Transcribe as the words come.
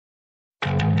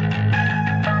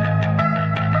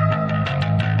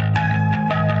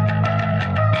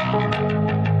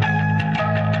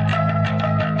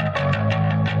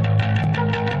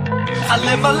I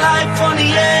live my life on the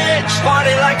edge,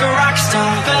 party like a rock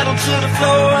star. Pedal to the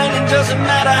floor and it doesn't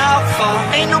matter how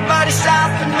far. Ain't nobody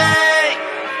stopping me.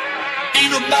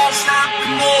 Ain't nobody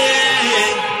stopping me.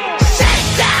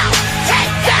 Shakedown,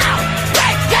 take down,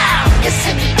 break down. It's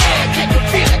in the air, can you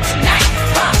feel it tonight?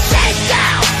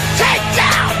 Shakedown, take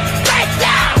down, break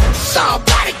down.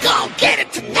 Somebody gon' get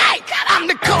it tonight.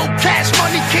 I'm the cold cash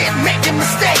money kid making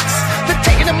mistakes. They're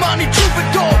taking the money,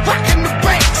 troubadour, rocking the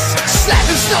brakes.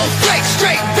 Slapping snowflakes,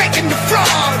 straight breaking the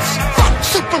frauds. Fuck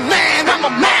Superman, I'm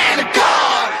a man of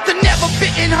God. The never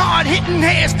bitten, hard hitting,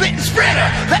 hair splitting sprinter.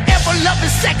 The ever loving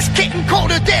sex getting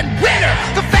colder than winter.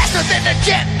 The faster than a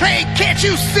jet plane, can't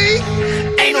you see?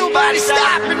 Ain't nobody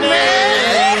stopping me.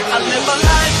 I live my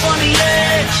life on the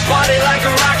edge, party like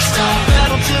a rock star.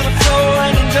 Pedal to the floor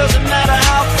and it doesn't matter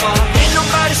how far. Ain't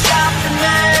nobody stopping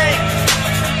me.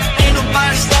 Ain't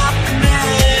nobody stopping me.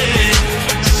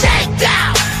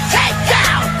 Shakedown, take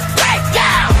down, break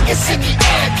down. It's in the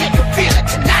air, can you feel it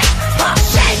tonight?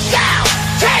 Shakedown,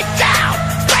 take down,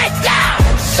 break down.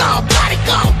 Somebody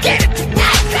gon' get it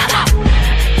tonight. Come on.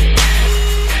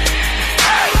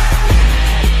 Hey.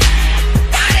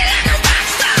 Body like a rock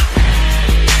star.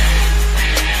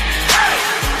 Hey.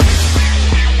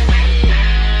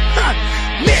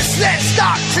 Misled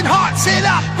stocks and hearts hit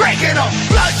up, breaking them.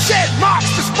 Bloodshed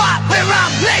marks the spot where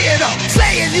I'm laying them.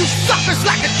 Slaying you suckers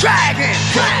like a dragon.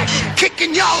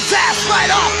 Kicking y'all's ass right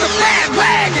off the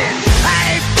bandwagon.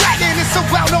 I ain't bragging, it's a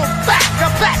well-known fact. I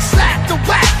backslap the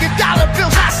whack, your dollar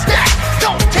bills I stack.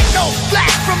 Don't take no flack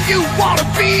from you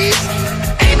wannabes.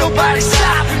 Ain't nobody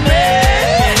stopping me.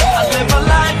 I live my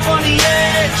life on the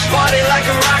edge, party like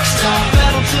a rock star.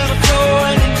 Pedal to the floor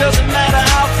and it doesn't matter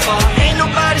how far. Ain't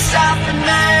nobody stopping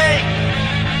me.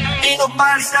 Ain't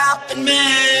nobody stopping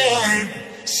me.